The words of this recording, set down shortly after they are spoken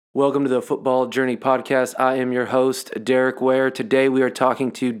Welcome to the Football Journey Podcast. I am your host, Derek Ware. Today we are talking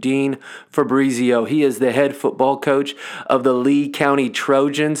to Dean Fabrizio. He is the head football coach of the Lee County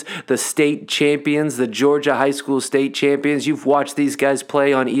Trojans, the state champions, the Georgia High School state champions. You've watched these guys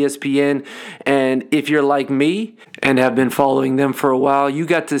play on ESPN, and if you're like me and have been following them for a while, you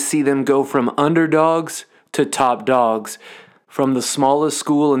got to see them go from underdogs to top dogs. From the smallest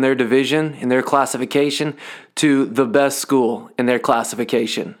school in their division, in their classification, to the best school in their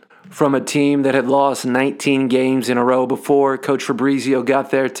classification. From a team that had lost 19 games in a row before Coach Fabrizio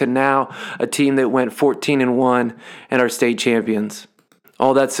got there to now a team that went 14-1 and are state champions.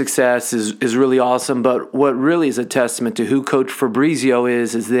 All that success is really awesome, but what really is a testament to who Coach Fabrizio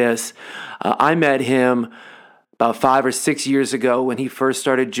is this. I met him about 5 or 6 years ago when he first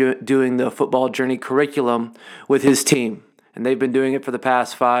started doing the Football Journey curriculum with his team. And they've been doing it for the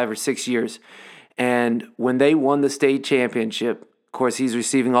past 5 or 6 years. And when they won the state championship, of course, he's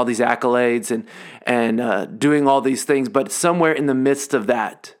receiving all these accolades and doing all these things. But somewhere in the midst of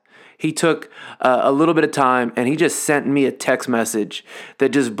that, he took a little bit of time and he just sent me a text message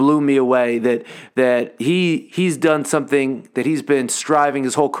that just blew me away. That he's done something that he's been striving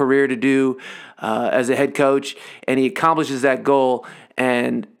his whole career to do as a head coach, and he accomplishes that goal.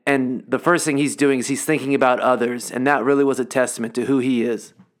 And the first thing he's doing is he's thinking about others, and that really was a testament to who he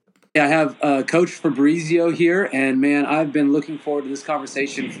is. Yeah, I have Coach Fabrizio here, and man, I've been looking forward to this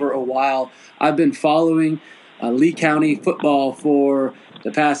conversation for a while. I've been following Lee County football for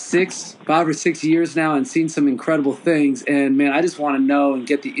the past 5 or 6 years now and seen some incredible things. And man, I just want to know and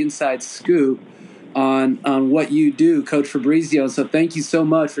get the inside scoop on what you do, Coach Fabrizio. So thank you so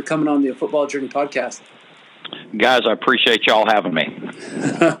much for coming on the Football Journey podcast. Guys, I appreciate y'all having me.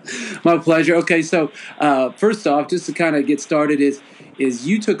 My pleasure. Okay, so first off, just to kind of get started, is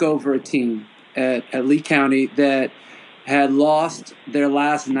you took over a team at Lee County that had lost their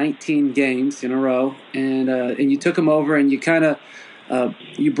last 19 games in a row, and you took them over, and you kind of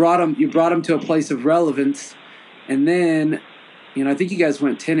you brought them to a place of relevance, and then I think you guys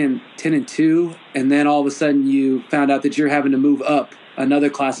went 10-2, and then all of a sudden you found out that you're having to move up another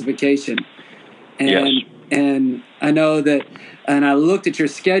classification, and. Yes. And I know that, and I looked at your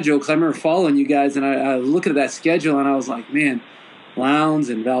schedule because I remember following you guys, and I was looking at that schedule, and I was like, man, Lowndes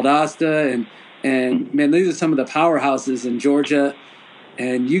and Valdosta, and man, these are some of the powerhouses in Georgia,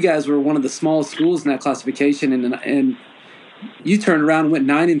 and you guys were one of the smallest schools in that classification, and you turned around and went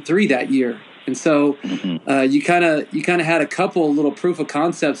 9-3 that year, and so you kind of had a couple little proof of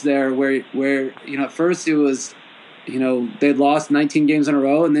concepts there where at first it was they'd lost 19 games in a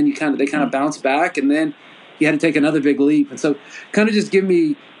row, and then they kind of bounced back, and then you had to take another big leap. And so kind of just give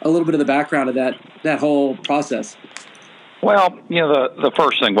me a little bit of the background of that whole process. Well, the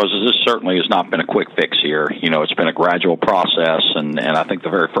first thing was this certainly has not been a quick fix here. It's been a gradual process, and I think the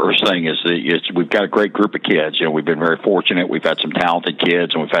very first thing is that we've got a great group of kids. We've been very fortunate. We've had some talented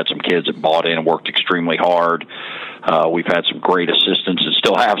kids, and we've had some kids that bought in and worked extremely hard. We've had some great assistants and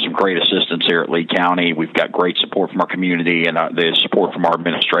still have some great assistants here at Lee County. We've got great support from our community and the support from our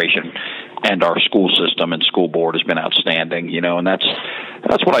administration and our school system and school board has been outstanding, and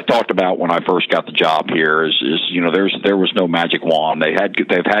that's what I talked about when I first got the job here is there was no magic wand. They've had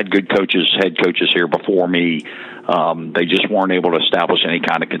good head coaches here before me. They just weren't able to establish any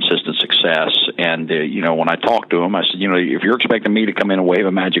kind of consistent success. And, when I talked to them, I said, if you're expecting me to come in and wave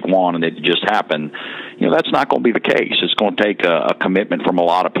a magic wand and it just happen, that's not going to be the case. It's going to take a commitment from a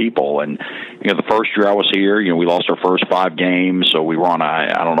lot of people. And, the first year I was here, we lost our first 5 games. So we were on,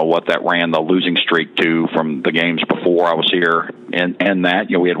 I don't know what that ran the losing streak to from the games before I was here. And that,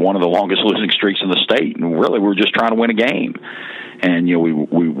 we had one of the longest losing streaks in the state. And really, we were just trying to win a game. And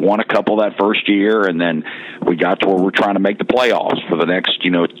we won a couple that first year, and then we got to where we're trying to make the playoffs for the next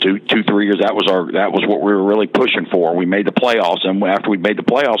 2-3 years. That was what we were really pushing for. We made the playoffs, and after we made the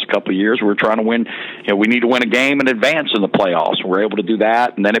playoffs a couple of years, we were trying to win. We need to win a game and advance in the playoffs. We were able to do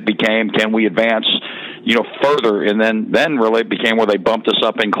that, and then it became, can we advance further, and then really it became where they bumped us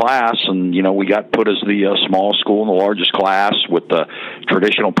up in class, and we got put as the smallest school in the largest class with the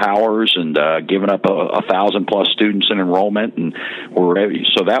traditional powers, and giving up 1,000+ students in enrollment, and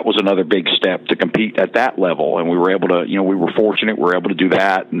so that was another big step to compete at that level, and we were able to, we were fortunate we were able to do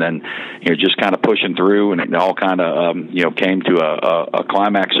that, and then just kind of pushing through, and it all kind of came to a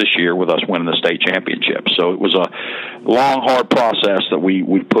climax this year with us winning the state championship. So it was a long, hard process that we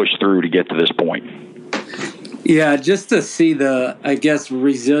pushed through to get to this point. Yeah, just to see the, I guess,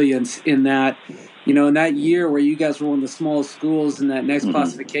 resilience in that, in that year where you guys were one of the smallest schools in that next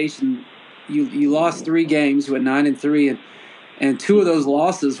classification, you lost 3 games, you went 9-3, and 2 of those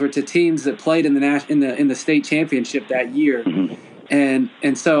losses were to teams that played in the state championship that year.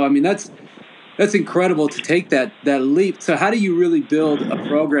 And so I mean that's incredible to take that leap. So how do you really build a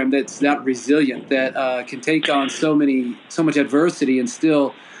program that's that resilient, that can take on so much adversity and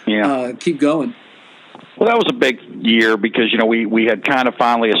still keep going? Well, that was a big year because, we had kind of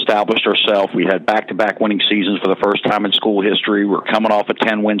finally established ourselves. We had back-to-back winning seasons for the first time in school history. We're coming off a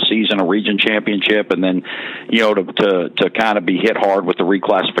 10-win season, a region championship, and then, to kind of be hit hard with the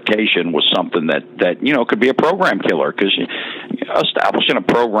reclassification was something that could be a program killer because establishing a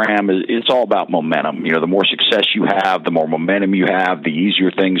program it's all about momentum. The more success you have, the more momentum you have, the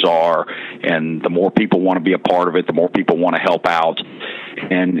easier things are, and the more people want to be a part of it, the more people want to help out.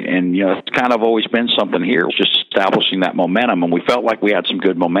 And it's kind of always been something here, just establishing that momentum. And we felt like we had some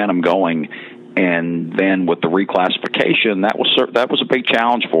good momentum going. And then with the reclassification, that was a big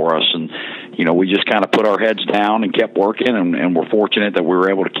challenge for us. And, we just kind of put our heads down and kept working. And we're fortunate that we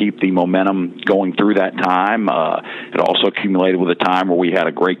were able to keep the momentum going through that time. It also accumulated with a time where we had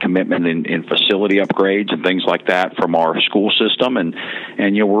a great commitment in facility upgrades and things like that from our school system. And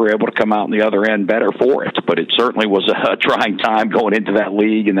we were able to come out on the other end better for it. But it certainly was a trying time going into that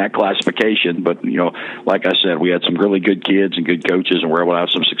league and that classification. But, like I said, we had some really good kids and good coaches, and we're able to have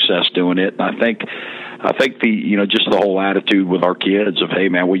some success doing it. And I think the just the whole attitude with our kids of, hey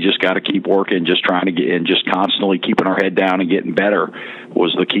man, we just got to keep working, just trying to get and just constantly keeping our head down and getting better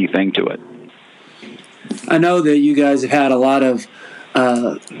was the key thing to it. I know that you guys have had a lot of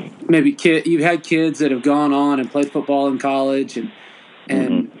you've had kids that have gone on and played football in college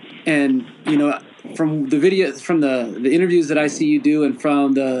and from the videos, from the interviews that I see you do, and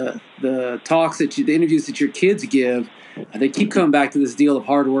from the talks the interviews that your kids give, they keep coming back to this deal of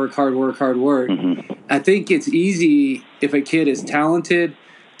hard work. Mm-hmm. I think it's easy if a kid is talented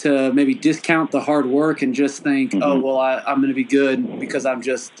to maybe discount the hard work and just think, mm-hmm. oh, well, I'm going to be good because I'm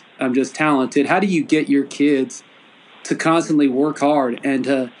just talented. How do you get your kids to constantly work hard and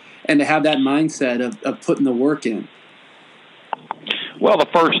to have that mindset of putting the work in? Well, the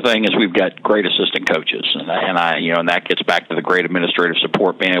first thing is we've got great assistant coaches, and that gets back to the great administrative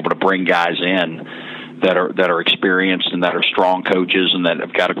support, being able to bring guys in that are experienced and that are strong coaches and that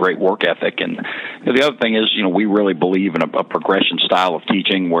have got a great work ethic. And the other thing is, we really believe in a progression style of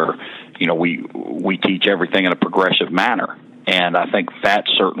teaching where, we teach everything in a progressive manner. And I think that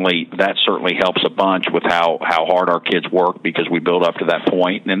certainly helps a bunch with how hard our kids work, because we build up to that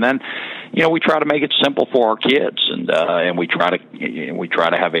point. And then, we try to make it simple for our kids, and we try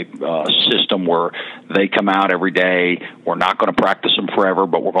to have a system where they come out every day. We're not going to practice them forever,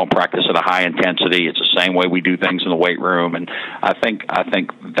 but we're going to practice at a high intensity. It's the same way we do things in the weight room. And I think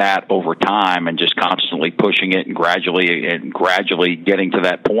that over time and just constantly pushing it and gradually getting to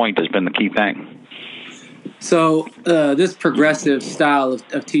that point has been the key thing. So this progressive style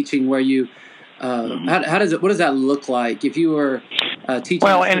of teaching, where you, what does that look like? If you were teaching,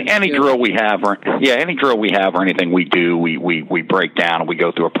 well, any drill we have, or anything we do, we break down and we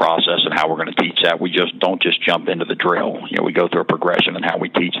go through a process and how we're going to teach that. We just don't just jump into the drill. We go through a progression in how we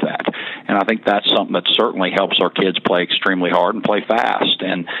teach that, and I think that's something that certainly helps our kids play extremely hard and play fast.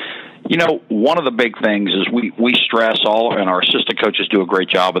 And one of the big things is we stress and our assistant coaches do a great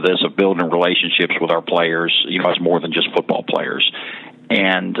job of this, of building relationships with our players, as more than just football players.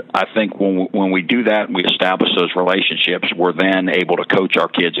 And I think when we do that and we establish those relationships, we're then able to coach our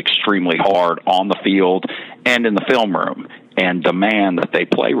kids extremely hard on the field and in the film room, and demand that they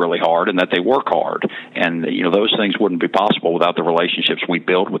play really hard and that they work hard. And, those things wouldn't be possible without the relationships we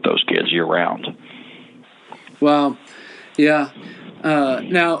build with those kids year round. Well, yeah.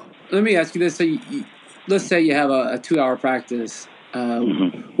 Now, let me ask you this. So let's say you have a 2-hour practice.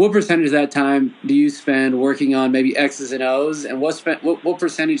 What percentage of that time do you spend working on maybe X's and O's? And what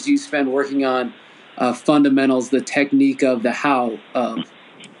percentage do you spend working on fundamentals, the technique of the how of?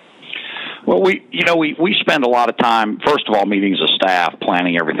 Well, we spend a lot of time, first of all, meeting as a staff,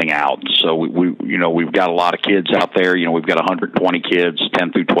 planning everything out. So we've got a lot of kids out there. We've got 120 kids,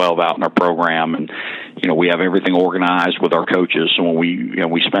 10 through 12 out in our program, and we have everything organized with our coaches. So when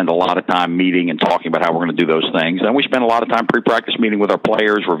we spend a lot of time meeting and talking about how we're going to do those things, and we spend a lot of time pre-practice meeting with our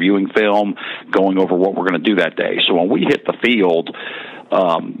players, reviewing film, going over what we're going to do that day. So when we hit the field,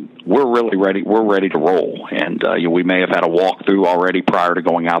 we're really ready. We're ready to roll, and we may have had a walkthrough already prior to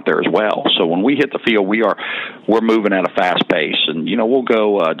going out there as well. So when we hit the field, we're moving at a fast pace, and we'll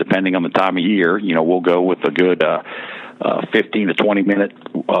go depending on the time of year. We'll go with a good 15 to 20 minute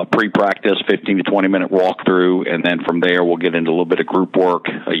pre-practice, 15 to 20 minute walkthrough, and then from there we'll get into a little bit of group work,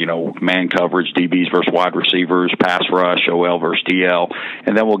 man coverage, DBs versus wide receivers, pass rush, OL versus DL,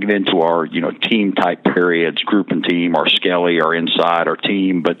 and then we'll get into our, team type periods, group and team, our skelly, our inside, our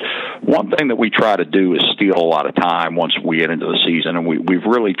team. But one thing that we try to do is steal a lot of time once we get into the season, and we've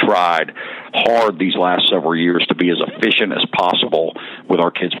really tried hard these last several years to be as efficient as possible with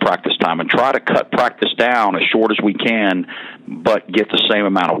our kids' practice time and try to cut practice down as short as we can, but get the same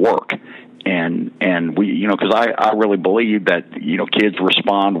amount of work. And we, because I really believe that, kids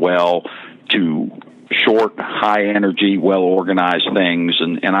respond well to short, high energy, well organized things,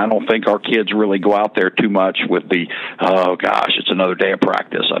 and I don't think our kids really go out there too much with the, oh gosh, it's another day of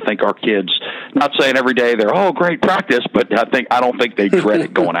practice. I think our kids, not saying every day they're, oh, great practice, but I don't think they dread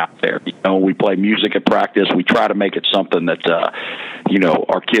it going out there. We play music at practice. We try to make it something that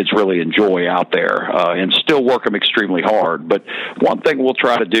our kids really enjoy out there, and still work them extremely hard. But one thing we'll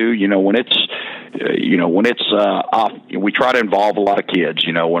try to do, when it's off, we try to involve a lot of kids.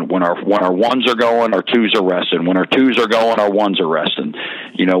 When our ones are going, our twos are resting. When our twos are going, our ones are resting.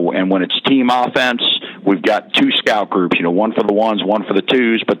 And when it's team offense, we've got two scout groups. One for the ones, one for the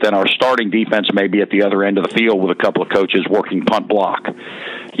twos. But then our starting defense may be at the other end of the field with a couple of coaches working punt block.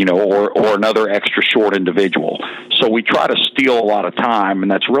 Or another extra short individual. So we try to steal a lot of time,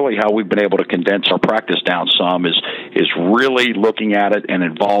 and that's really how we've been able to condense our practice down some, is really looking at it and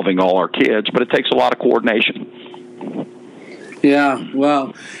involving all our kids, but it takes a lot of coordination. Yeah,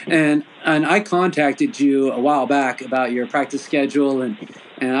 well, and I contacted you a while back about your practice schedule, and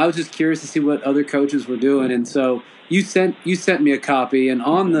I was just curious to see what other coaches were doing, and so you sent me a copy, and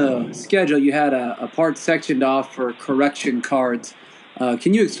on the schedule you had a part sectioned off for correction cards.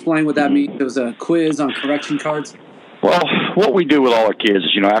 Can you explain what that means? It was a quiz on correction cards. Well, what we do with all our kids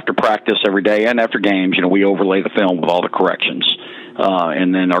is, after practice every day and after games, we overlay the film with all the corrections.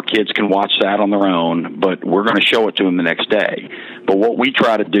 And then our kids can watch that on their own, but we're going to show it to them the next day. But what we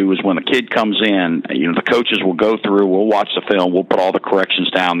try to do is when the kid comes in, the coaches will go through, we'll watch the film, we'll put all the corrections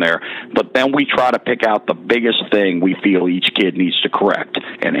down there, but then we try to pick out the biggest thing we feel each kid needs to correct.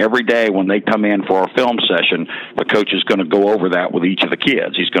 And every day when they come in for our film session, the coach is going to go over that with each of the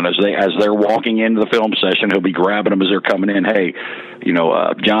kids. He's going to, as they're walking into the film session, he'll be grabbing them as they're coming in. Hey,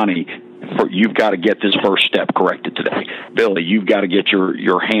 Johnny, you've got to get this first step corrected today. Billy, you've got to get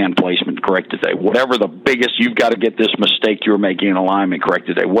your hand placement corrected today. Whatever the biggest, you've got to get this mistake you're making in alignment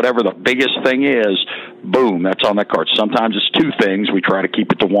corrected today. Whatever the biggest thing is, boom, that's on that card. Sometimes it's two things. We try to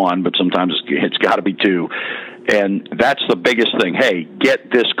keep it to one, but sometimes it's got to be two. And that's the biggest thing. Hey,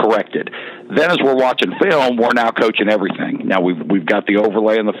 get this corrected. Then as we're watching film, we're now coaching everything. Now we've got the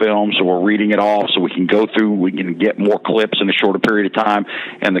overlay in the film, so we're reading it off so we can go through, we can get more clips in a shorter period of time,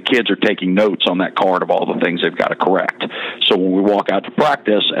 and the kids are taking notes on that card of all the things they've got to correct. So when we walk out to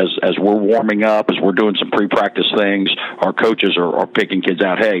practice, as we're warming up, as we're doing some pre-practice things, our coaches are picking kids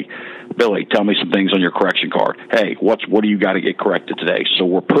out. Hey, Billy, tell me some things on your correction card. Hey, what do you got to get corrected today? So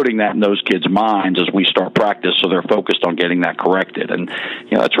we're putting that in those kids' minds as we start practice, so they're focused on getting that corrected. And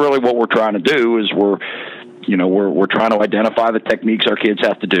that's really what we're trying to do. Is we're trying to identify the techniques our kids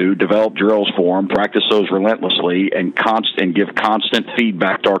have to do, develop drills for them, practice those relentlessly, and give constant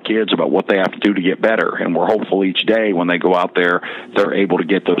feedback to our kids about what they have to do to get better. And we're hopeful each day when they go out there, they're able to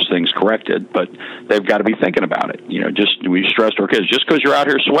get those things corrected. But they've got to be thinking about it. We stress to our kids, just because you're out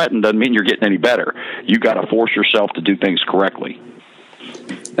here sweating doesn't mean you're getting any better. You got to force yourself to do things correctly.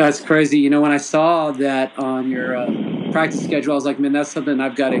 That's crazy. When I saw that on your practice schedule, I was like, man, that's something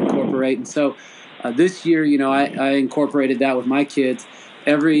I've got to incorporate. And so this year, I incorporated that with my kids.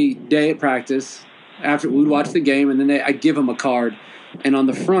 Every day at practice, after we'd watch the game, and then I'd give them a card. And on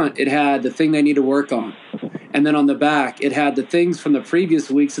the front, it had the thing they need to work on. And then on the back, it had the things from the previous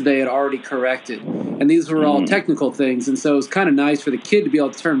weeks that they had already corrected. And these were all technical things. And so it was kind of nice for the kid to be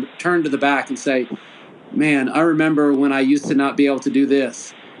able to turn to the back and say, man, I remember when I used to not be able to do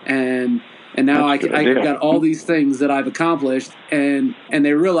this. And now I got all these things that I've accomplished. And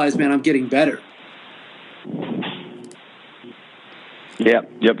they realize, man, I'm getting better.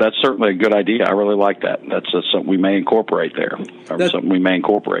 Yep, that's certainly a good idea. I really like that. That's something we may incorporate there.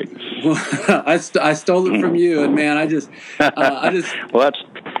 Well, I stole it from you, and man, I just. Well,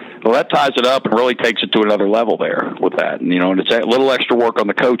 that ties it up and really takes it to another level there with that. And it's a little extra work on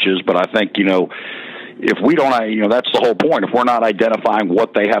the coaches, but I think if we don't, that's the whole point. If we're not identifying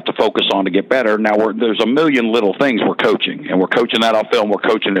what they have to focus on to get better, now there's a million little things we're coaching, and we're coaching that on film. We're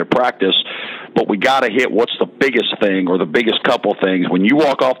coaching their practice. But we got to hit what's the biggest thing or the biggest couple things. When you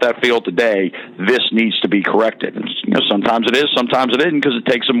walk off that field today, this needs to be corrected. And, sometimes it is, sometimes it isn't, because it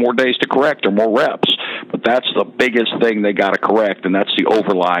takes them more days to correct or more reps. But But that's the biggest thing they got to correct, and that's the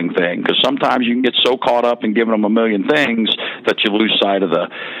overlying thing. Because sometimes you can get so caught up in giving them a million things that you lose sight of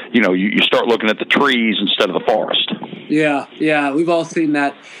you start looking at the trees instead of the forest. Yeah, we've all seen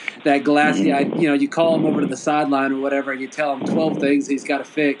that glassy eye. You call him over to the sideline or whatever, and you tell him 12 things he's got to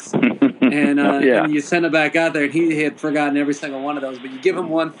fix, and you send him back out there, and he had forgotten every single one of those. But you give him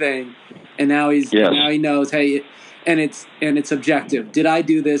one thing, and now he knows. Hey, and it's objective. Did I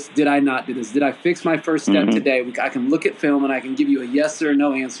do this? Did I not do this? Did I fix my first step today? I can look at film and I can give you a yes or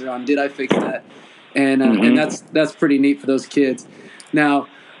no answer on did I fix that, and that's pretty neat for those kids. Now,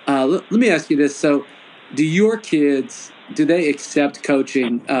 let me ask you this: so, do your kids? Do they accept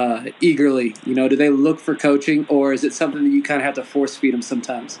coaching eagerly? Do they look for coaching, or is it something that you kind of have to force feed them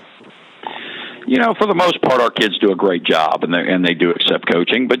sometimes? For the most part, our kids do a great job, and they do accept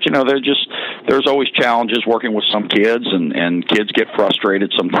coaching. But there's always challenges working with some kids, and kids get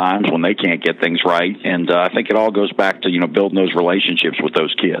frustrated sometimes when they can't get things right. And I think it all goes back to building those relationships with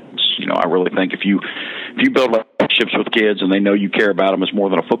those kids. I really think if you build relationships with kids and they know you care about them as more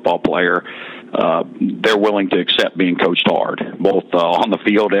than a football player, they're willing to accept being coached hard, both on the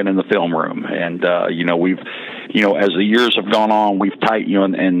field and in the film room. And we've as the years have gone on, we've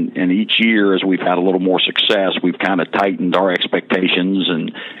tightened, and each year as we've had a little more success, we've kind of tightened our expectations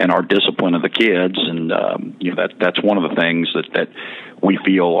and our discipline of the kids. And that's one of the things that we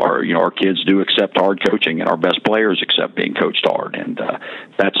feel our kids do accept hard coaching, and our best players accept being coached hard. And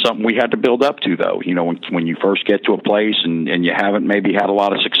that's something we had to build up to, though. When you first get to a place and you haven't maybe had a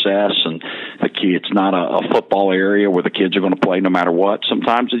lot of success, and it's not a football area where the kids are going to play no matter what,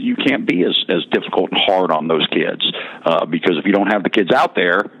 sometimes you can't be as difficult and hard on those kids because if you don't have the kids out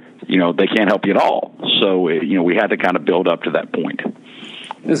there, they can't help you at all. So, we had to kind of build up to that point.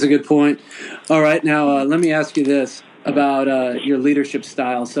 That's a good point. All right, now let me ask you this about your leadership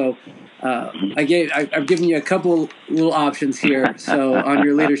style. So I've given you a couple little options here. So on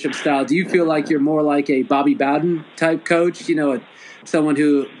your leadership style, do you feel like you're more like a Bobby Bowden type coach? Someone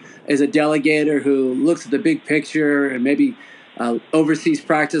who is a delegator who looks at the big picture and maybe oversees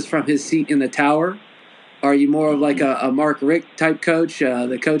practice from his seat in the tower? Are you more of like a Mark Richt type coach,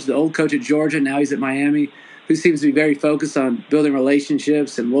 the old coach at Georgia, now he's at Miami, who seems to be very focused on building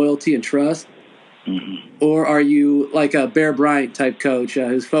relationships and loyalty and trust? Mm-hmm. Or are you like a Bear Bryant type coach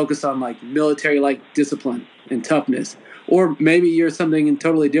who's focused on like military-like discipline and toughness? Or maybe you're something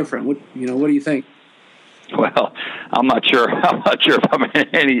totally different. What do you think? Well, I'm not sure if I'm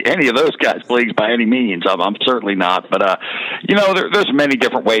in any of those guys' leagues by any means. I'm certainly not. But there's many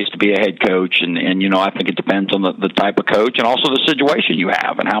different ways to be a head coach, and I think it depends on the type of coach and also the situation you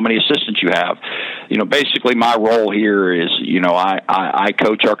have and how many assistants you have. Basically my role here is I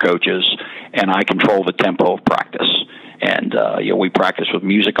coach our coaches and I control the tempo of practice. And we practice with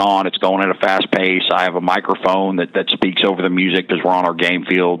music on. It's going at a fast pace. I have a microphone that speaks over the music because we're on our game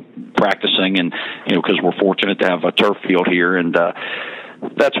field practicing, and because we're fortunate to have a turf field here. And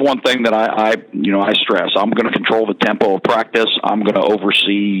that's one thing that I stress. I'm going to control the tempo of practice. I'm going to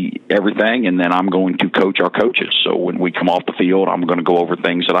oversee everything, and then I'm going to coach our coaches. So when we come off the field, I'm going to go over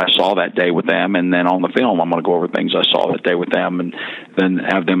things that I saw that day with them, and then on the film, I'm going to go over things I saw that day with them, and then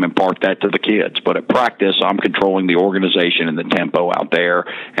have them impart that to the kids. But at practice, I'm controlling the organization and the tempo out there,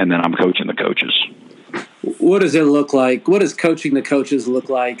 and then I'm coaching the coaches. What does it look like? What does coaching the coaches look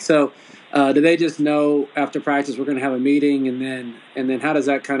like? So do they just know after practice we're going to have a meeting, and then how does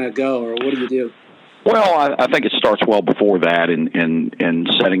that kind of go, or what do you do? Well, I think it starts well before that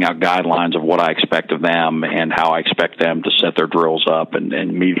in setting out guidelines of what I expect of them and how I expect them to set their drills up, and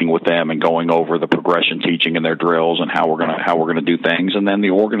meeting with them and going over the progression teaching in their drills and how we're gonna do things. And then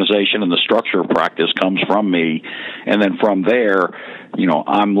the organization and the structure of practice comes from me, and then from there,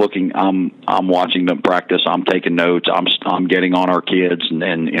 I'm watching them practice. I'm taking notes. I'm getting on our kids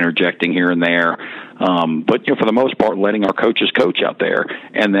and interjecting here and there. But for the most part, letting our coaches coach out there.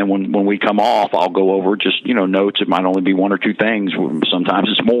 And then when we come off, I'll go over just notes. It might only be one or two things. Sometimes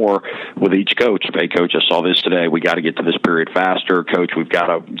it's more with each coach. Hey, coach, I saw this today. We got to get to this period faster. Coach, we've got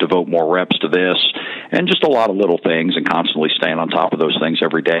to devote more reps to this, and just a lot of little things, and constantly staying on top of those things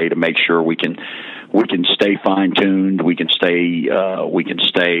every day to make sure we can stay fine-tuned. We can stay on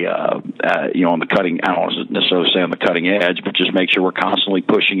the cutting. I don't want to necessarily say on the cutting edge, but just make sure we're constantly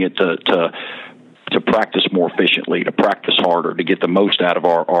pushing it to practice more efficiently, to practice harder, to get the most out of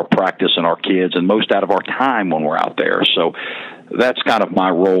our practice and our kids, and most out of our time when we're out there. So that's kind of my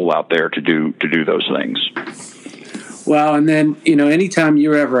role out there to do those things. Wow. And then, anytime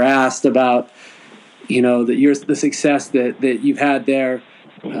you're ever asked about, the success that you've had there,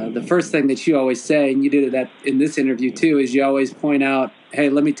 the first thing that you always say, and you did that in this interview too, is you always point out hey,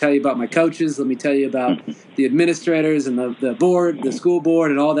 let me tell you about my coaches. Let me tell you about the administrators and the board, the school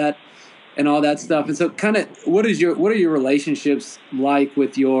board, and all that stuff. And so, kind of, what are your relationships like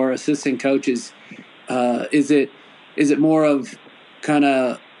with your assistant coaches? Is it more of kind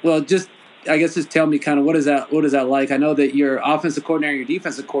of, well, just tell me kind of what is that like? I know that your offensive coordinator, your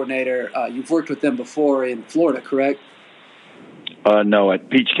defensive coordinator, you've worked with them before in Florida, correct? No, at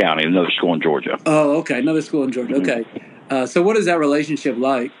Peach County, another school in Georgia. Oh, okay, another school in Georgia. Okay, so what is that relationship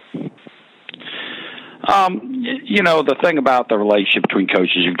like? The thing about the relationship between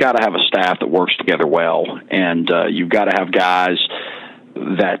coaches, you've got to have a staff that works together well, and you've got to have guys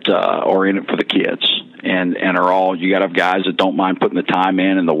that are in it for the kids. And are all, you got to have guys that don't mind putting the time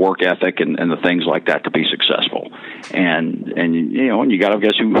in and the work ethic and the things like that to be successful. And you got to have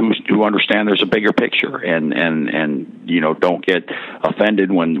guys who understand there's a bigger picture and don't get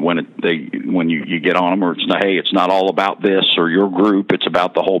offended when you get on them, or it's not all about this or your group, it's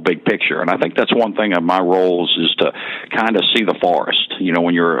about the whole big picture. And I think that's one thing of my roles is to kind of see the forest.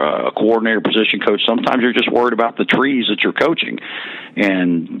 When you're a coordinator, position coach, sometimes you're just worried about the trees that you're coaching.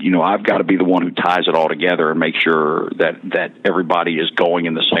 And I've got to be the one who ties it all together and make sure that everybody is going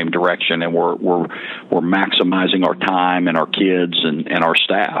in the same direction, and we're maximizing our time and our kids and our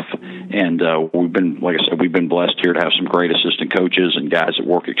staff. And we've been, like I said, we've been blessed here to have some great assistant coaches and guys that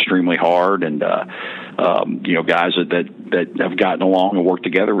work extremely hard, and guys that have gotten along and worked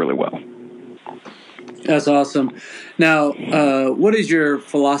together really well. That's awesome. Now, what is your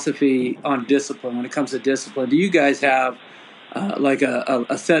philosophy on discipline when it comes to discipline? Do you guys have like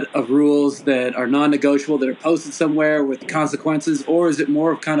a set of rules that are non-negotiable that are posted somewhere with consequences, or is it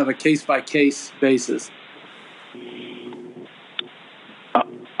more of kind of a case-by-case basis?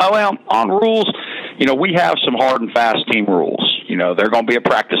 Well, on rules, we have some hard and fast team rules. They're going to be at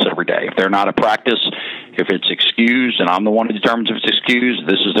practice every day. If they're not at practice, if it's excused, and I'm the one who determines if it's excused,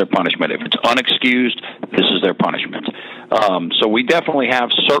 this is their punishment. If it's unexcused, this is their punishment. So we definitely have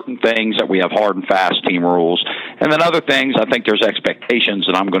certain things that we have hard and fast team rules. And then other things, I think there's expectations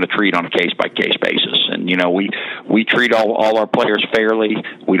that I'm going to treat on a case-by-case basis. And, we treat all our players fairly.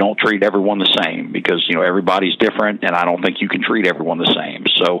 We don't treat everyone the same because, everybody's different, and I don't think you can treat everyone the same.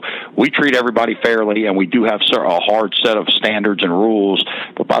 So we treat everybody fairly, and we do have a hard set of standards and rules.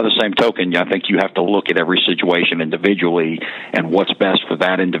 But by the same token, I think you have to look at every situation individually and what's best for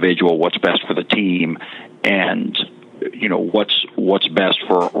that individual, what's best for the team, and what's best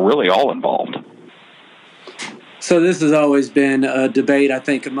for really all involved. So this has always been a debate, I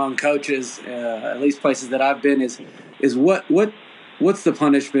think, among coaches, at least places that I've been, is what's the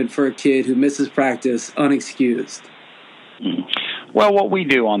punishment for a kid who misses practice unexcused? Well, what we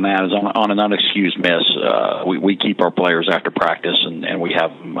do on that is on an unexcused miss, we keep our players after practice, and we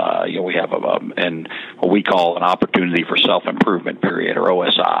have and what we call an opportunity for self-improvement period, or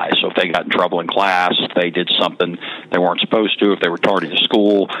OSI. So if they got in trouble in class, if they did something they weren't supposed to, if they were tardy to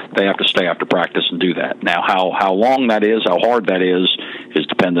school, they have to stay after practice and do that. Now, how long that is, how hard that is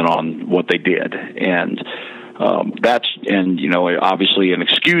dependent on what they did, and obviously an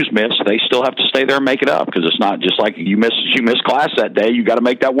excused miss, they still have to stay there and make it up, because it's not just like you miss class that day, you got to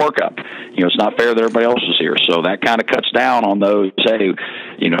make that work up. It's not fair that everybody else is here. So that kind of cuts down on those, say,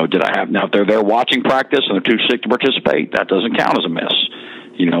 did I have, now if they're there watching practice and they're too sick to participate, that doesn't count as a miss.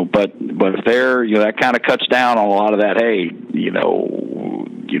 But if they're, that kind of cuts down on a lot of that, hey,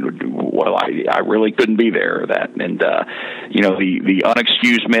 well, I really couldn't be there, that. And, the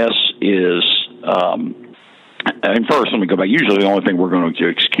unexcused miss is, and first, let me go back. Usually, the only thing we're going to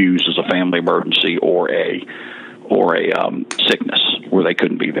excuse is a family emergency or a sickness where they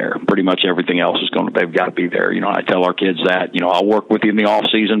couldn't be there. Pretty much everything else they've got to be there. I tell our kids that, I'll work with you in the off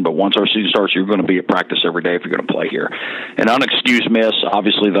season, but once our season starts, you're going to be at practice every day if you're going to play here. An unexcused miss,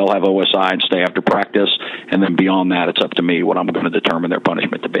 obviously they'll have OSI and stay after practice, and then beyond that, it's up to me what I'm going to determine their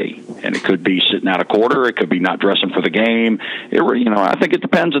punishment to be. And it could be sitting out a quarter, it could be not dressing for the game. I think it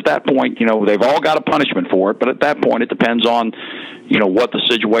depends at that point. They've all got a punishment for it, but at that point, it depends on what the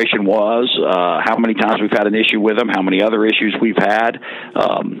situation was, how many times we've had an issue with them, how many other issues we've had.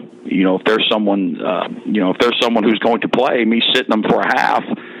 If there's someone, who's going to play, me sitting them for a half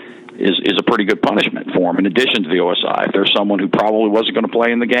is a pretty good punishment for them, in addition to the OSI. If there's someone who probably wasn't going to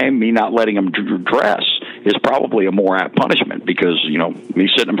play in the game, me not letting them dress is probably a more apt punishment, because, me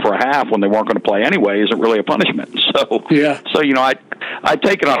sitting them for a half when they weren't going to play anyway isn't really a punishment. So, yeah. So, I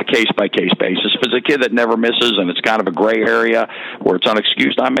take it on a case-by-case basis. if it's a kid that never misses and it's kind of a gray area where it's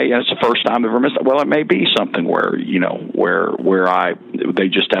unexcused, and it's the first time they've ever missed it. Well, it may be something where they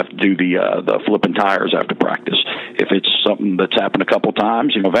just have to do the flipping tires after practice. If it's something that's happened a couple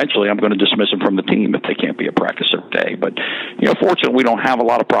times, eventually I'm going to dismiss them from the team if they can't be at practice every day. But fortunately, we don't have a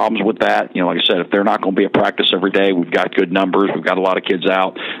lot of problems with that. Like I said, if they're not going to be at practice every day, we've got good numbers, we've got a lot of kids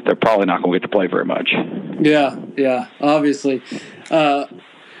out, they're probably not going to get to play very much. Yeah, obviously.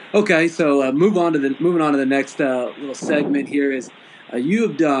 Okay, so moving on to the next little segment here is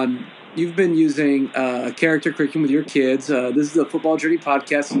you've been using a character curriculum with your kids. This is a Football Journey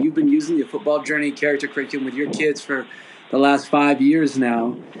podcast, and you've been using the Football Journey character curriculum with your kids for the last 5 years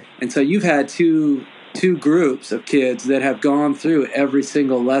now. And so you've had two groups of kids that have gone through every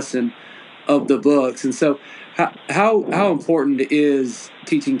single lesson of the books. And so how important is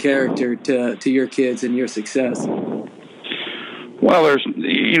teaching character to your kids and your success? Well, there's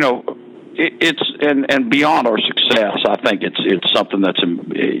it's and beyond our success, I think it's something that's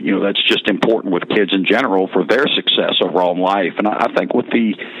that's just important with kids in general for their success overall in life. And I think with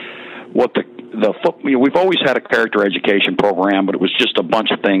we've always had a character education program, but it was just a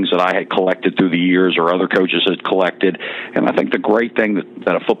bunch of things that I had collected through the years or other coaches had collected. And I think the great thing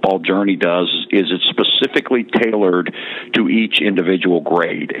that a football journey does is it's specifically tailored to each individual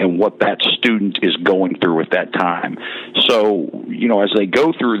grade and what that student is going through at that time. So, as they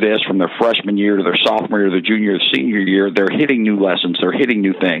go through this from their freshman year to their sophomore year, their junior, their senior year, they're hitting new lessons, they're hitting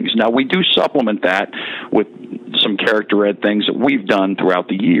new things. Now, we do supplement that with some character ed things that we've done throughout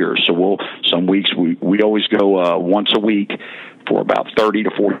the year. So some weeks we always go once a week for about 30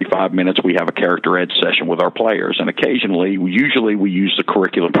 to 45 minutes. We have a character ed session with our players, and occasionally, usually we use the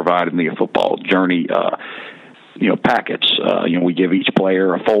curriculum provided in the Football Journey packets. We give each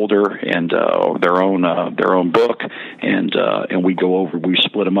player a folder and their own book, and we go over. We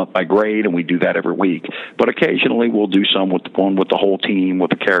split them up by grade, and we do that every week. But occasionally, we'll do some with the whole team with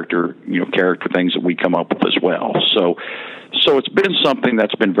the character things that we come up with as well. So it's been something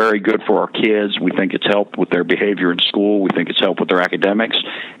that's been very good for our kids. We think it's helped with their behavior in school. We think it's helped with their academics,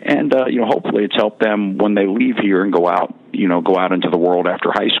 and hopefully it's helped them when they leave here and go out into the world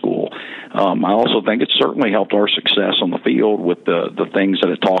after high school. I also think it's certainly helped our success on the field with the things that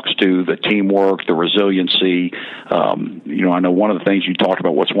it talks to, the teamwork, the resiliency. I know one of the things you talked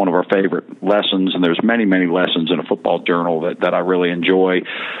about, what's one of our favorite lessons, and there's many, many lessons in a football journal that I really enjoy,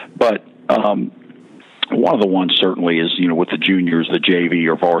 but one of the ones certainly is, with the juniors, the JV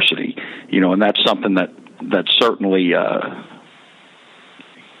or varsity, and that's something that certainly is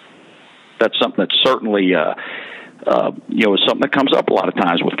something that comes up a lot of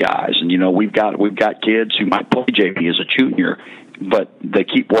times with guys. And, we've got kids who might play JV as a junior, but they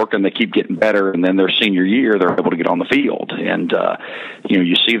keep working, they keep getting better, and then their senior year, they're able to get on the field. And,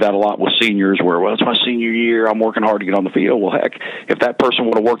 you see that a lot with seniors where, well, it's my senior year, I'm working hard to get on the field. Well, heck, if that person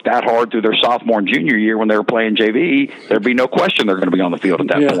would have worked that hard through their sophomore and junior year when they were playing JV, there'd be no question they're going to be on the field at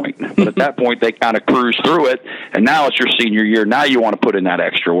that point. But at that point, they kind of cruise through it, and now it's your senior year. Now you want to put in that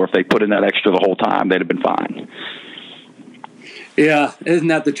extra, or if they put in that extra the whole time, they'd have been fine. Yeah, isn't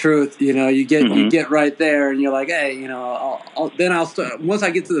that the truth? You get right there, and you're like, hey, I'll start once I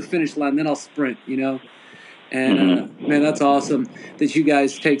get to the finish line, then I'll sprint, And man, that's awesome that you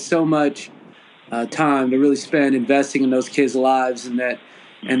guys take so much time to really spend investing in those kids' lives, and that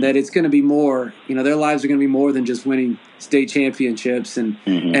it's going to be more. Their lives are going to be more than just winning state championships and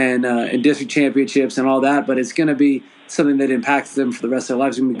district championships and all that, but it's going to be something that impacts them for the rest of their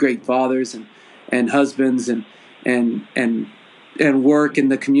lives. They're going to be great fathers and husbands and work in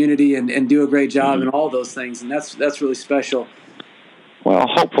the community and do a great job and all those things, and that's really special. Well,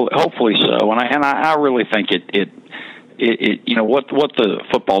 hopefully so, and I really think it what the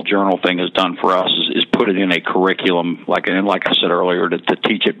Football Journal thing has done for us is put it in a curriculum, like I said earlier, to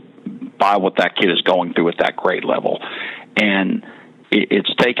teach it by what that kid is going through at that grade level, and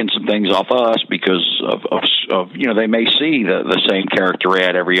it's taken some things off us because of they may see the same character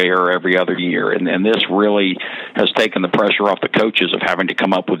ed every year or every other year, and this really has taken the pressure off the coaches of having to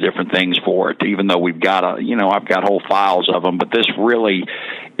come up with different things for it. Even though we've got I've got whole files of them, but this really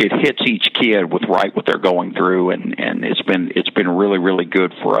it hits each kid with what they're going through, and it's been really, really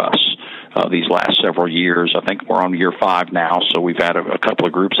good for us these last several years. I think we're on year 5 now, so we've had a couple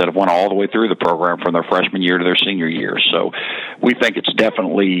of groups that have went all the way through the program from their freshman year to their senior year. So we think it's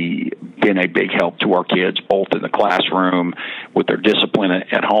definitely been a big help to our kids, both in the classroom, with their discipline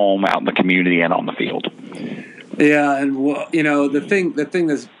at home, out in the community, and on the field. Yeah, and the thing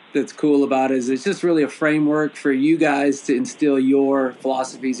that's cool about it is it's just really a framework for you guys to instill your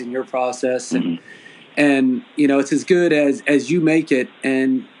philosophies and your process, and and it's as good as you make it,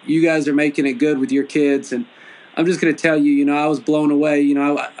 and you guys are making it good with your kids. And I'm just going to tell you, I was blown away.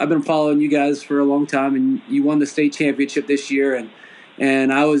 I've been following you guys for a long time, and you won the state championship this year,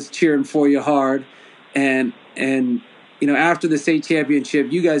 and I was cheering for you hard. And after the state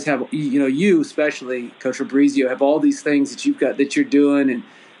championship, you guys have, you especially, Coach Fabrizio, have all these things that you're doing, and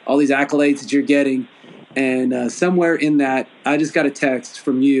all these accolades that you're getting. And somewhere in that, I just got a text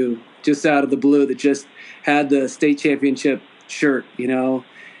from you just out of the blue that just had the state championship shirt,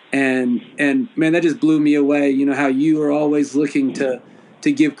 and man, that just blew me away. How you are always looking to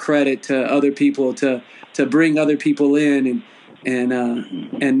give credit to other people, to bring other people in,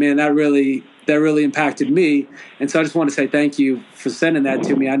 and man, that really impacted me. And so I just want to say thank you for sending that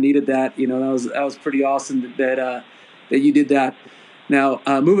to me. I needed that. That was pretty awesome that you did that. Now,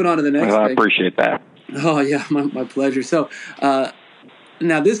 moving on to the next thing. I appreciate that. Oh yeah, my pleasure. So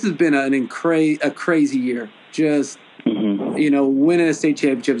now this has been a crazy year. Just winning a state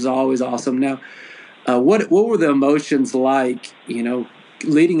championship is always awesome. Now, what were the emotions like?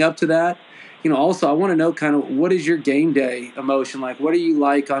 Leading up to that. Also I want to know kind of what is your game day emotion like? What are you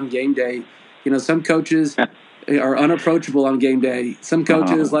like on game day? Some coaches are unapproachable on game day. Some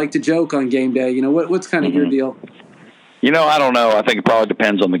coaches like to joke on game day. What's kind of your deal? I don't know. I think it probably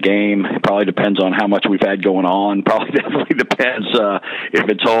depends on the game. It probably depends on how much we've had going on. Probably definitely depends if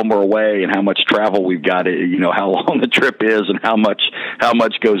it's home or away and how much travel we've got. How long the trip is and how much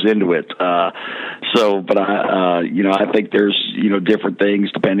goes into it. But I think there's different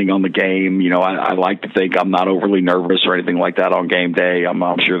things depending on the game. I like to think I'm not overly nervous or anything like that on game day.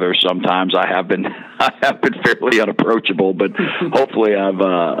 I'm sure there's sometimes I have been fairly unapproachable, but hopefully I've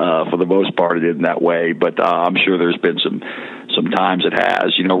for the most part it isn't that way. But I'm sure there's been sometimes it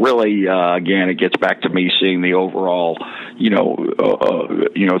has. Really, again, it gets back to me seeing the overall,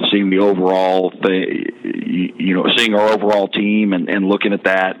 seeing the overall thing, seeing our overall team and looking at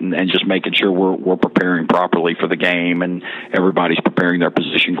that and just making sure we're preparing properly for the game and everybody's preparing their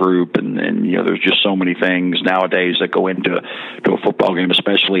position group and there's just so many things nowadays that go into a football game,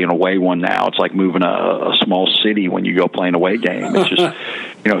 especially an away one now. It's like moving a small city when you go play an away game. It's just,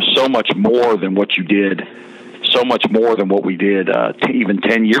 so much more than what you did. So much more than what we did even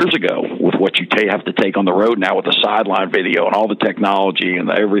 10 years ago with what you have to take on the road now with the sideline video and all the technology and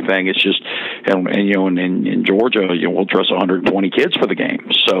everything. It's just, and in Georgia, we'll dress 120 kids for the game.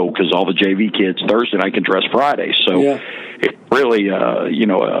 So, because all the JV kids Thursday night can dress Friday. So it's really,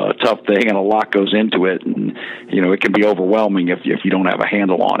 a tough thing and a lot goes into it. And, it can be overwhelming if you don't have a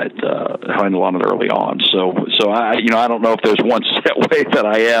handle on it early on. So I don't know if there's one set way that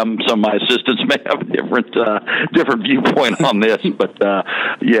I am. Some of my assistants may have a different viewpoint on this, but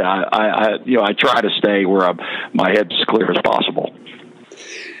I try to stay where my head's as clear as possible.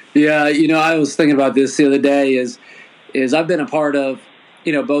 Yeah, I was thinking about this the other day. Is I've been a part of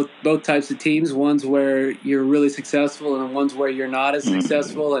both types of teams. Ones where you're really successful, and ones where you're not as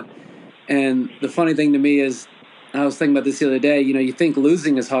successful. And the funny thing to me is, I was thinking about this the other day. You think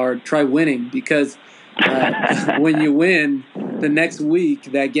losing is hard. Try winning, because when you win, the next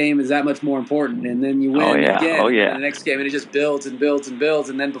week that game is that much more important, and then you win again in the next game, and it just builds and builds and builds,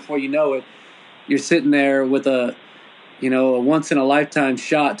 and then before you know it, you're sitting there with a once in a lifetime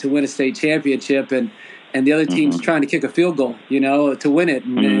shot to win a state championship, and the other team's trying to kick a field goal, to win it,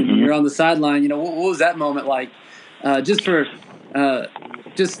 and you're on the sideline. What was that moment like? Just for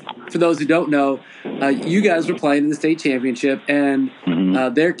those who don't know, you guys were playing in the state championship, and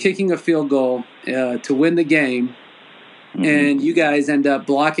they're kicking a field goal to win the game, and you guys end up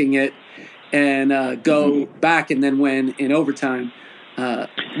blocking it and go back and then win in overtime.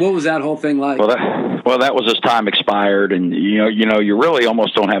 What was that whole thing like? Well, that was as time expired, and you really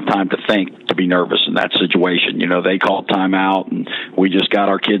almost don't have time to think, to be nervous in that situation. They called timeout, and we just got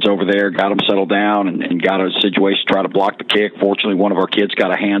our kids over there, got them settled down, and got a situation to try to block the kick. Fortunately, one of our kids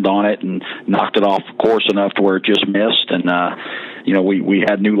got a hand on it and knocked it off course enough to where it just missed, and we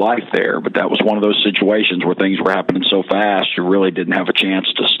had new life there. But that was one of those situations where things were happening so fast, you really didn't have a chance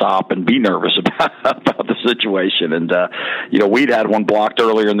to stop and be nervous about the situation. And we'd had one blocked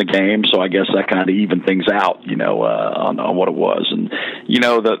earlier in the game, so I guess that kind of evened things out, on what it was. And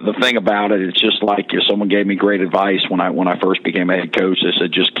the thing about it, it's just like someone gave me great advice when I first became a head coach. They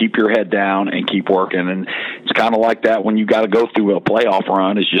said, just keep your head down and keep working. And it's kind of like that when you got to go through a playoff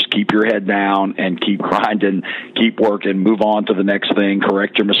run, is just keep your head down and keep grinding, keep working, move on to the next thing,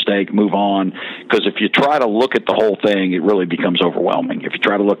 correct your mistake, move on. Because if you try to look at the whole thing, it really becomes overwhelming. If you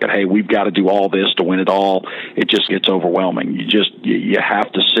try to look at, hey, we've got to do all this to win it all, it just gets overwhelming. You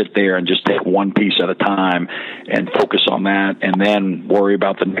have to sit there and just take one piece at a time and focus on that, and then worry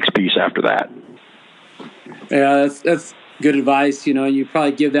about the next piece after that. Yeah, that's good advice. And you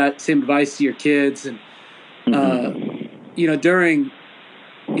probably give that same advice to your kids. And during,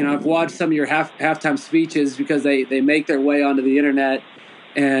 I've watched some of your halftime speeches because they make their way onto the internet,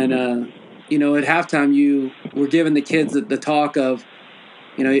 and at halftime you were giving the kids the talk of,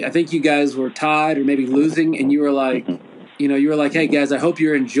 I think you guys were tied or maybe losing, and you were like, hey guys, I hope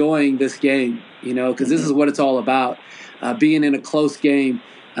you're enjoying this game, because this is what it's all about, being in a close game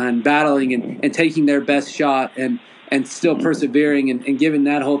and battling and taking their best shot and still persevering and giving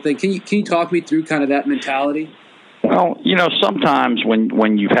that whole thing. Can you talk me through kind of that mentality? Well, sometimes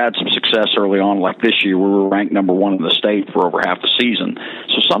when you've had some success early on, like this year, we were ranked number 1 in the state for over half the season.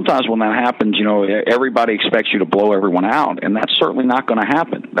 So sometimes when that happens, everybody expects you to blow everyone out, and that's certainly not going to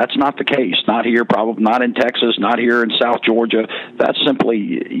happen. That's not the case. Not here, probably not in Texas, not here in South Georgia. That's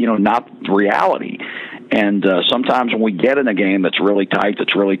simply, not reality. And sometimes when we get in a game that's really tight,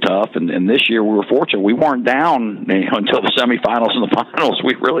 that's really tough, and this year we were fortunate. We weren't down until the semifinals and the finals.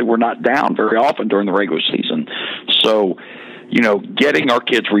 We really were not down very often during the regular season. So, getting our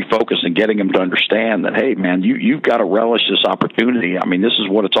kids refocused and getting them to understand that, hey, man, you've got to relish this opportunity. I mean, this is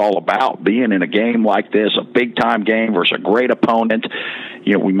what it's all about, being in a game like this, a big-time game versus a great opponent.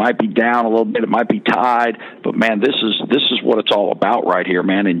 We might be down a little bit. It might be tied. But, man, this is what it's all about right here,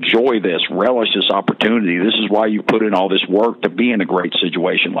 man. Enjoy this. Relish this opportunity. This is why you put in all this work to be in a great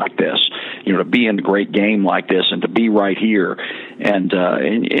situation like this, to be in a great game like this and to be right here. And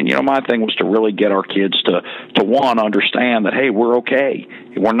my thing was to really get our kids to one, understand that, hey, we're okay.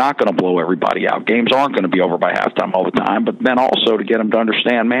 We're not going to blow everybody out. Games aren't going to be over by halftime all the time. But then also to get them to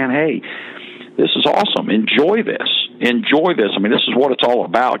understand, man, hey, this is awesome. Enjoy this. Enjoy this. I mean, this is what it's all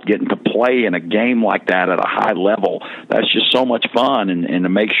about, getting to play in a game like that at a high level. That's just so much fun, and to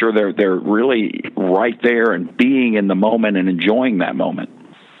make sure they're really right there and being in the moment and enjoying that moment.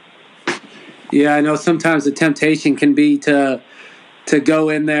 Yeah, I know sometimes the temptation can be to go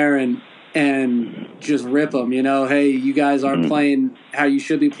in there and just rip them, hey, you guys aren't playing how you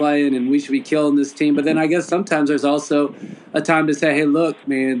should be playing and we should be killing this team. But then I guess sometimes there's also a time to say, hey, look,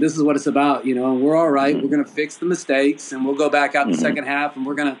 man, this is what it's about, and we're all right. We're going to fix the mistakes and we'll go back out the second half and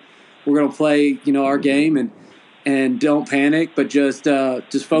we're going to play, our game and don't panic, but just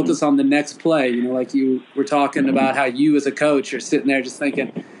focus on the next play. Like you were talking about how you as a coach are sitting there just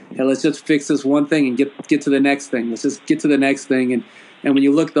thinking, hey, let's just fix this one thing and get to the next thing. Let's just get to the next thing. And when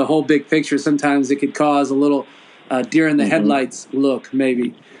you look at the whole big picture, sometimes it could cause a little deer in the headlights look,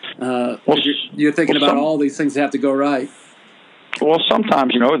 maybe. You're thinking about all these things that have to go right. Well,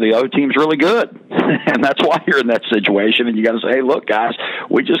 sometimes, the other team's really good, and that's why you're in that situation, and you got to say, hey, look, guys,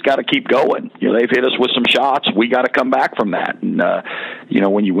 we just got to keep going. They've hit us with some shots. We got to come back from that. And,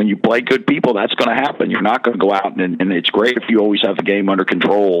 when you play good people, that's going to happen. You're not going to go out, and it's great if you always have the game under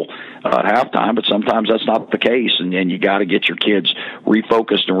control at halftime, but sometimes that's not the case, and you got to get your kids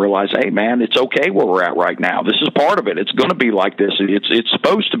refocused and realize, hey, man, it's okay where we're at right now. This is part of it. It's going to be like this. It's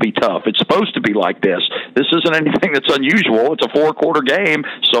supposed to be tough. It's supposed to be like this. This isn't anything that's unusual. It's a 4-quarter game,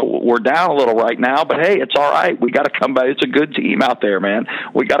 so we're down a little right now, but hey, it's all right. We got to come back. It's a good team out there, man.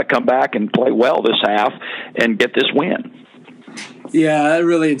 We got to come back and play well this half and get this win. Yeah, it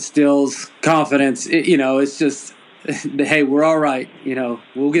really instills confidence. It's just, hey, we're all right.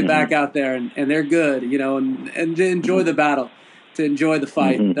 We'll get back out there, and they're good. And to enjoy the battle, to enjoy the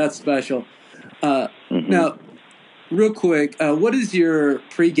fight. That's special. Now, real quick, what is your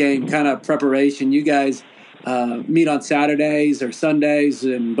pregame kind of preparation? You guys meet on Saturdays or Sundays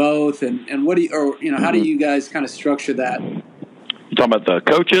and both, and what do you, how do you guys kind of structure that? You talking about the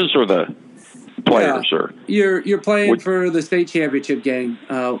coaches or the players? Yeah. Or you're playing for the state championship game.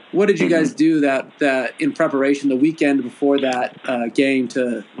 What did you guys do that in preparation the weekend before that game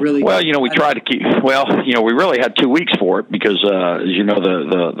to really? Well, we tried to keep. Well, we really had 2 weeks for it because, as you know,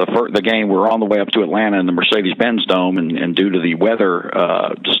 the game, we were on the way up to Atlanta in the Mercedes-Benz Dome, and due to the weather,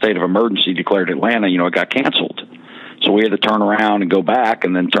 the state of emergency declared Atlanta, it got canceled. So we had to turn around and go back,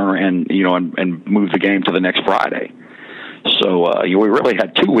 and then and move the game to the next Friday. So we really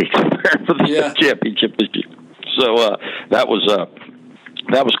had 2 weeks preparing for the championship this year. So that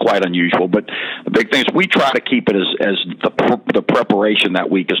was quite unusual. But the big thing is we try to keep it as the preparation that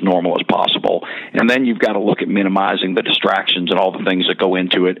week as normal as possible. And then you've got to look at minimizing the distractions and all the things that go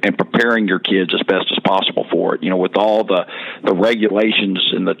into it and preparing your kids as best as possible for it. With all the regulations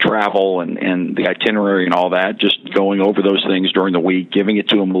and the travel and the itinerary and all that, just going over those things during the week, giving it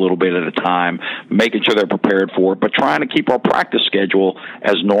to them a little bit at a time, making sure they're prepared for it, but trying to keep our practice schedule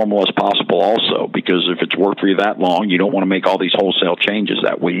as normal as possible also, because if it's worked for you that long, you don't want to make all these wholesale changes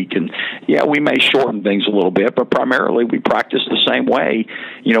that week. And yeah, we may shorten things a little bit, but primarily we practice the same way,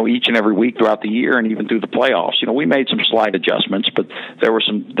 each and every week throughout the year and even through the playoffs. We made some slight adjustments, but there were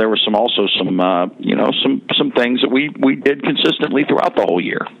some things that we did consistently throughout the whole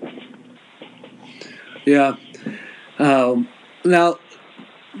year. Yeah. Now,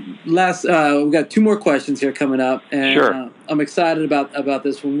 we've got two more questions here coming up, and sure. I'm excited about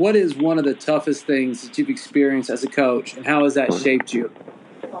this one. What is one of the toughest things that you've experienced as a coach, and how has that shaped you?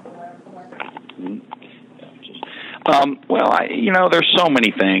 There's so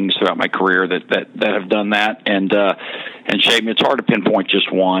many things throughout my career that have done that and shaped me. It's hard to pinpoint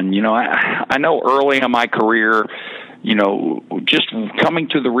just one. I know early in my career, just coming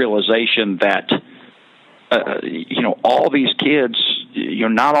to the realization that all these kids,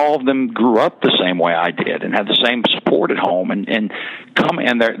 not all of them grew up the same way I did and had the same support at home and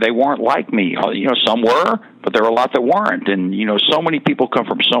they weren't like me. Some were, but there were a lot that weren't. And, so many people come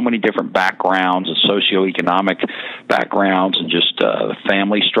from so many different backgrounds and socioeconomic backgrounds and just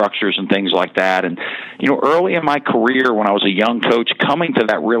family structures and things like that. And, early in my career when I was a young coach, coming to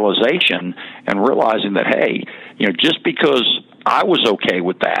that realization and realizing that, hey, just because I was okay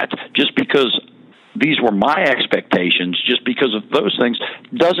with that, just because these were my expectations, just because of those things,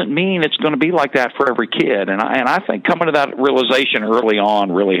 doesn't mean it's going to be like that for every kid. And I think coming to that realization early on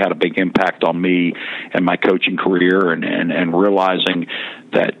really had a big impact on me and my coaching career, and realizing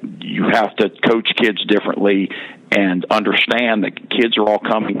that you have to coach kids differently and understand that kids are all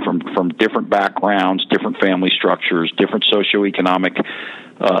coming from different backgrounds, different family structures, different socioeconomic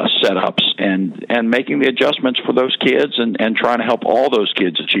setups, and making the adjustments for those kids and trying to help all those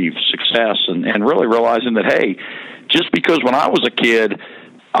kids achieve success, and really realizing that, hey, just because when I was a kid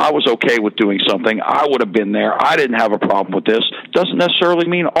I was okay with doing something, I would have been there, I didn't have a problem with this, doesn't necessarily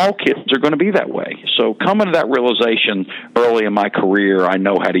mean all kids are going to be that way. So coming to that realization early in my career, I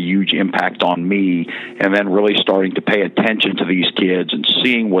know had a huge impact on me, and then really starting to pay attention to these kids and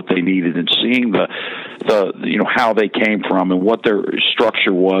seeing what they needed and seeing the how they came from and what their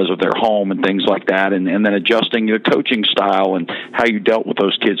structure was of their home and things like that, and then adjusting your coaching style and how you dealt with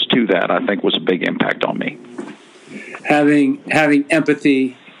those kids to that, I think was a big impact on me. Having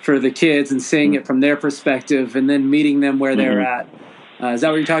empathy for the kids and seeing it from their perspective, and then meeting them where they're at. Is that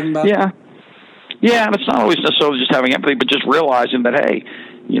what you're talking about? Yeah. Yeah, and it's not always necessarily just having empathy, but just realizing that, hey,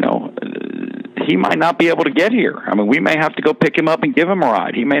 he might not be able to get here. I mean, we may have to go pick him up and give him a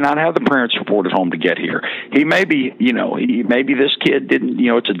ride. He may not have the parent support at home to get here. He may be, maybe this kid didn't,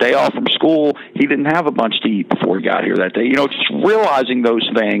 it's a day off from school. He didn't have a bunch to eat before he got here that day. Just realizing those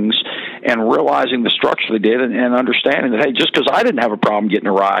things and realizing the structure they did, and understanding that, hey, just because I didn't have a problem getting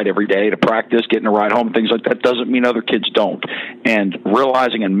a ride every day to practice, getting a ride home, things like that, doesn't mean other kids don't. And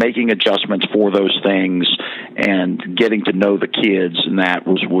realizing and making adjustments for those things and getting to know the kids, and that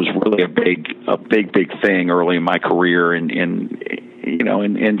was really a big thing early in my career in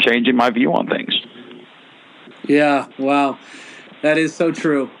changing my view on things. Yeah, wow. That is so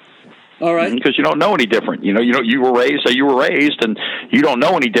true. All right. Because you don't know any different. You were raised how you were raised, and you don't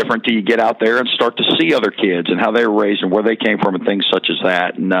know any different till you get out there and start to see other kids and how they were raised and where they came from and things such as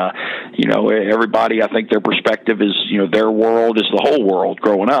that. And, everybody, I think their perspective is, their world is the whole world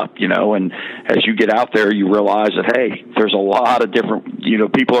growing up, and as you get out there, you realize that, hey, there's a lot of different,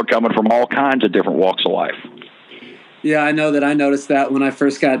 people are coming from all kinds of different walks of life. Yeah, I know that I noticed that when I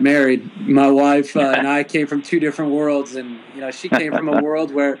first got married. My wife and I came from two different worlds, and, she came from a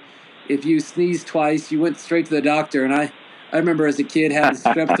world where if you sneezed twice, you went straight to the doctor. And I remember as a kid having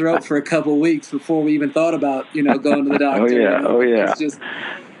strep throat for a couple of weeks before we even thought about, going to the doctor. Oh yeah. It's just,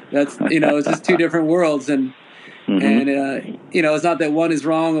 it's just two different worlds. And, it's not that one is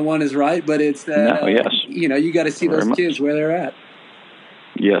wrong and one is right, but it's that, you got to see those kids where they're at.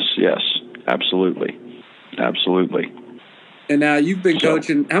 Yes, absolutely. Absolutely. And now you've been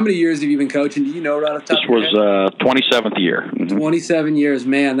coaching. How many years have you been coaching? Do you know right off the top of your head? This was 27th year. 27 years,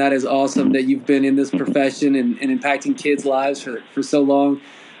 man. That is awesome that you've been in this profession and impacting kids' lives for so long.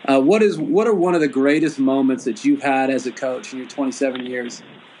 What are one of the greatest moments that you've had as a coach in your 27 years?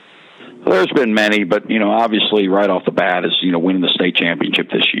 Well, there's been many, but, obviously right off the bat is, winning the state championship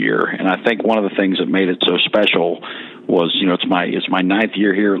this year. And I think one of the things that made it so special was, it's my ninth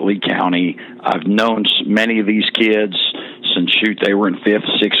year here at Lee County. I've known many of these kids since, they were in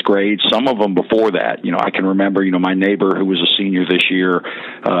 5th, 6th grade, some of them before that. I can remember, my neighbor who was a senior this year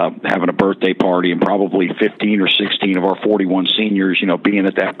having a birthday party, and probably 15 or 16 of our 41 seniors, being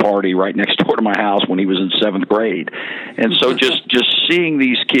at that party right next door to my house when he was in 7th grade. And so just seeing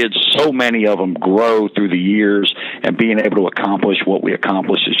these kids, so many of them grow through the years, and being able to accomplish what we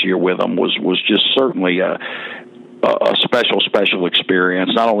accomplished this year with them was just certainly a special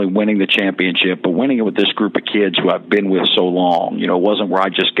experience, not only winning the championship, but winning it with this group of kids who I've been with so long. You know, it wasn't where I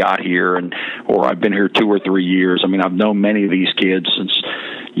just got here or I've been here 2 or 3 years. I mean, I've known many of these kids since,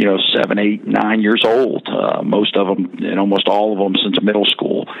 7, 8, 9 years old. Most of them and almost all of them since middle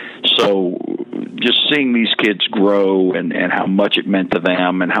school. So just seeing these kids grow and how much it meant to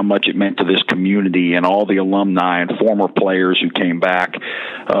them and how much it meant to this community and all the alumni and former players who came back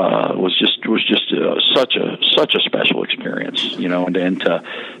was just such a special experience, and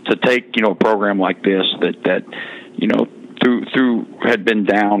to take a program like this that through had been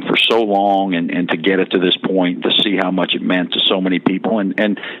down for so long and to get it to this point, to see how much it meant to so many people and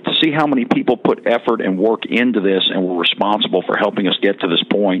to see how many people put effort and work into this and were responsible for helping us get to this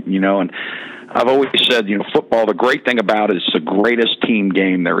point, and I've always said, football, the great thing about it is it's the greatest team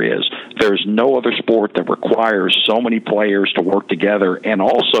game there is. There's no other sport that requires so many players to work together and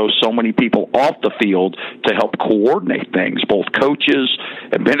also so many people off the field to help coordinate things, both coaches,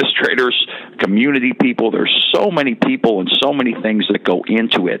 administrators, community people. There's so many people and so many things that go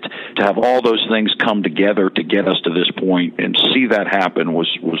into it. To have all those things come together to get us to this point and see that happen was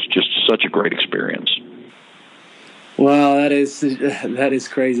just such a great experience. Well, that is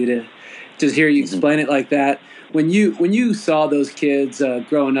crazy to just hear you explain it like that. When you saw those kids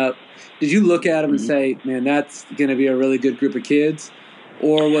growing up, did you look at them and say, "Man, that's going to be a really good group of kids,"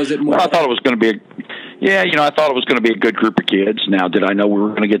 or was it more? Well, I thought it was going to be I thought it was going to be a good group of kids. Now, did I know we were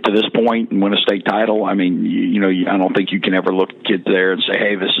going to get to this point and win a state title? I mean, I don't think you can ever look at kids there and say,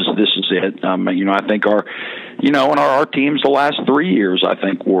 "Hey, this is it." I think our teams the last 3 years, I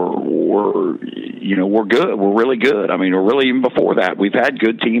think we're good. We're really good. I mean, we're really, even before that, we've had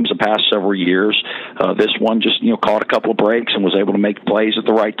good teams the past several years. This one just, caught a couple of breaks and was able to make plays at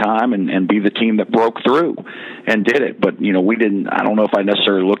the right time and be the team that broke through and did it. But, we didn't, I don't know if I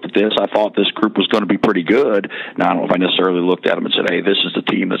necessarily looked at this. I thought this group was going to be pretty good. Now, I don't know if I necessarily looked at them and said, "Hey, this is the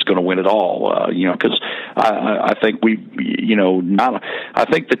team that's going to win it all." Because I think I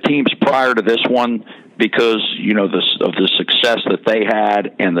think the teams prior to this one, because of the success that they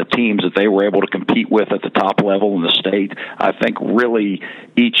had and the teams that they were able to compete with at the top level in the state, I think really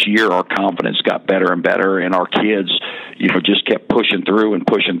each year our confidence got better and better, and our kids just kept pushing through, and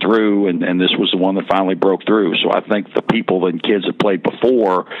this was the one that finally broke through. So I think the people and kids that played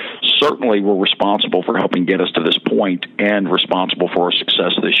before certainly were responsible for helping get us to this point and responsible for our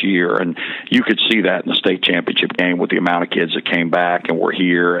success this year. And you could see that in the state championship game with the amount of kids that came back and were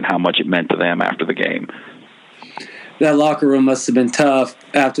here and how much it meant to them after the game. That locker room must have been tough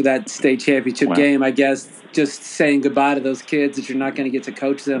after that state championship game, I guess, just saying goodbye to those kids that you're not going to get to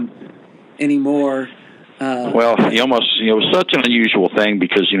coach them anymore. Well, it was such an unusual thing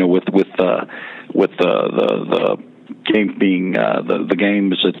because, with the game being the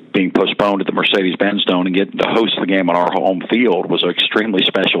game is being postponed at the Mercedes-Benz Dome, and getting to host the game on our home field was an extremely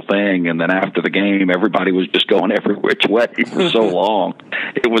special thing. And then after the game, everybody was just going every which way for so long.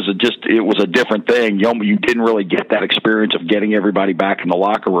 It was a different thing. You didn't really get that experience of getting everybody back in the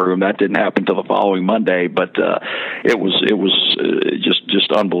locker room. That didn't happen until the following Monday, but it was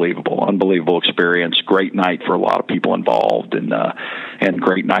just unbelievable experience. Great night for a lot of people involved, and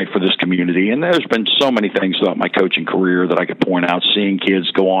great night for this community. And there's been so many things about my coaching career that I could point out. Seeing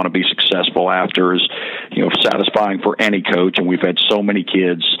kids go on and be successful after is, satisfying for any coach. And we've had so many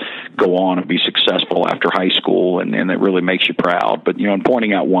kids go on and be successful after high school, and it really makes you proud. But, in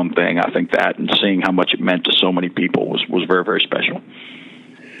pointing out one thing, I think that and seeing how much it meant to so many people was very, very special.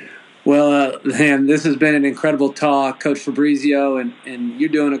 Well, man, this has been an incredible talk, Coach Fabrizio, and you're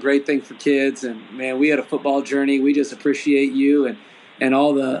doing a great thing for kids. And, man, we had a football journey. We just appreciate you and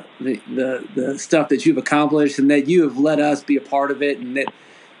all the stuff that you've accomplished, and that you have let us be a part of it, and that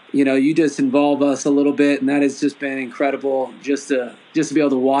you just involve us a little bit, and that has just been incredible just to be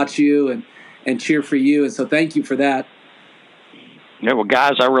able to watch you and cheer for you. And so thank you for that. Yeah, well,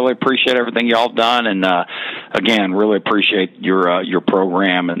 guys, I really appreciate everything y'all done, and again, really appreciate your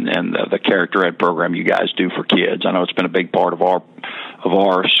program and the Character Ed program you guys do for kids. I know it's been a big part of our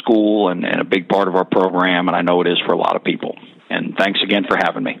school and a big part of our program, and I know it is for a lot of people. And thanks again for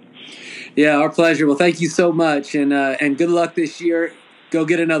having me. Yeah, our pleasure. Well, thank you so much, and good luck this year. Go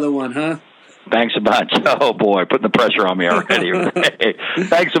get another one, huh? Thanks a bunch. Oh, boy, putting the pressure on me already.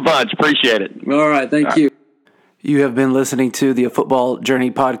 Thanks a bunch. Appreciate it. All right, thank you. You have been listening to the Football Journey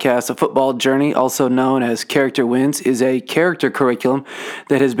podcast. A Football Journey, also known as Character Wins, is a character curriculum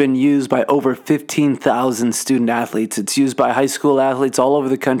that has been used by over 15,000 student athletes. It's used by high school athletes all over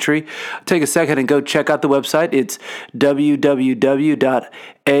the country. Take a second and go check out the website. It's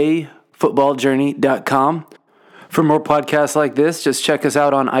www.afootballjourney.com. For more podcasts like this, just check us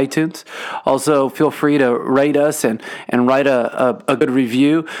out on iTunes. Also, feel free to rate us and write a good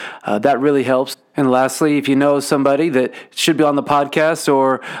review. That really helps. And lastly, if you know somebody that should be on the podcast,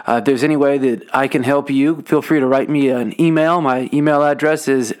 or if there's any way that I can help you, feel free to write me an email. My email address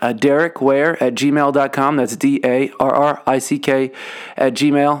is derrickware@gmail.com. That's DARRICK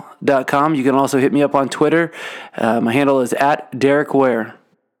 @gmail.com. You can also hit me up on Twitter. My handle is @DerrickWare.